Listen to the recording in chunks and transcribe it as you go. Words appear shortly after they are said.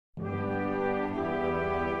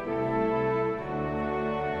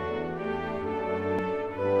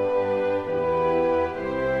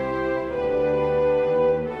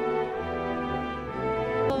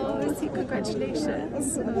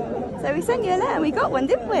Congratulations. So we sent you a letter and we got one,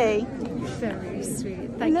 didn't we? Very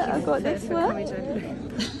sweet. Thank you. I got this one. Coming down.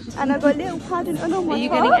 And I got a little padding on my Are you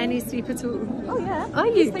top. getting any sleep at all? Oh yeah. Are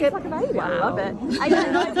you? Sleep like a baby. Wow. I love it. I got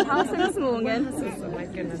a nice house this morning. Oh my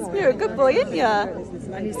goodness. You're a good boy, aren't you?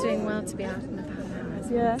 And he's doing well to be out in the pan now,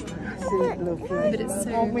 isn't Yeah. But it's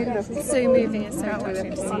so moving, it's so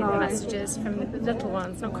touching to see the messages from the little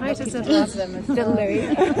ones, not quite as little as little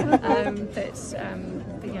Louis, but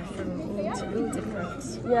yeah, from all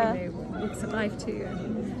different walks of life too.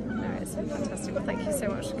 And no, it's been fantastic. Well, thank you so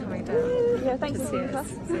much for coming down. Yeah, thanks to for see us.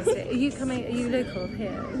 us. Are you coming? Are you local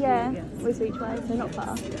here? Yeah, we're each way, so not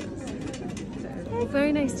far. Well,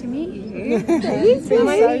 very nice to meet you. I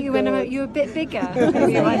might meet you when you're a bit bigger,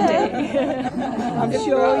 maybe one day. I'm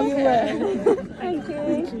sure you will. Thank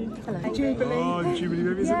you. Hello. Jubilee. Oh, Jubilee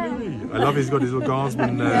baby, isn't it? I love he's got his little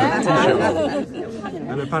guardsman t-shirt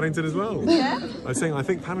on. And Paddington as well. Yeah. I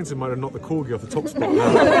think Paddington might have knocked the corgi off the top spot now.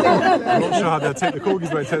 I'm not sure how they'll take the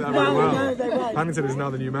corgis, won't take that very well. No, they won't. Paddington is now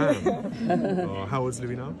the new man. Oh, how old's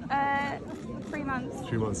Louis now? 3 months.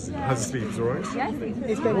 3 months. How's he sleep? Is it alright? Yeah,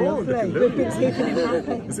 It's been lovely. We've been keeping him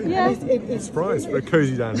happy. Is it? Yeah. It's Surprised, very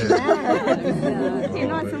cosy down here. You're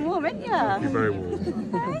nice and warm, aren't you? You're very warm.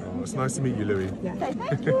 Oh, it's nice to meet you, Louis.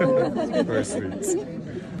 Thank you. Very sweet.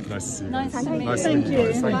 Nice to see you. Nice to meet you. Nice to meet you.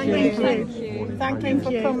 guys. Thank you. Thank you. Thank you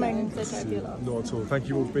for coming. Not at all. Thank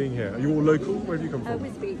you all for being here. Are you all local? Where have you come from?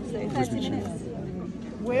 Wisbech, so 30 minutes.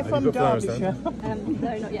 We're from Derbyshire. No,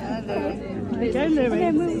 not yet. Go, Louis. And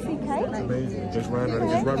then we'll see Kate. Amazing. Just right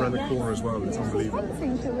around the corner as well. It's unbelievable.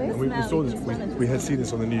 And we saw this. We had seen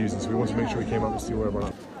this on the news, and so we wanted to make sure we came up to see where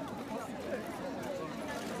everyone.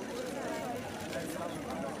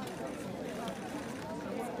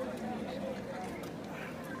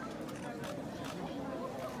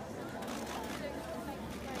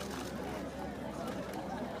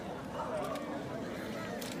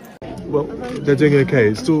 Well, they're doing okay.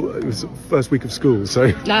 It's the first week of school,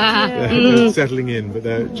 so they're settling in, but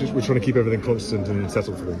we're trying to keep everything constant and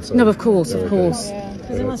settled for them. So no, of course. Because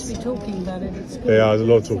they must be talking about it at school. They are. There's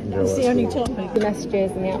a lot of talking going on. That's the only topic. The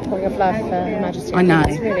messages and the outpouring of love for Her Majesty. I know.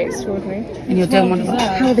 It's really extraordinary. And you're doing wonderful.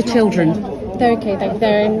 How are the children? They're okay.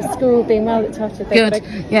 They're in school, being well looked after. Good.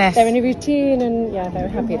 Yes. They're in a routine, and yeah, they're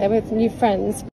happy. They're with new friends.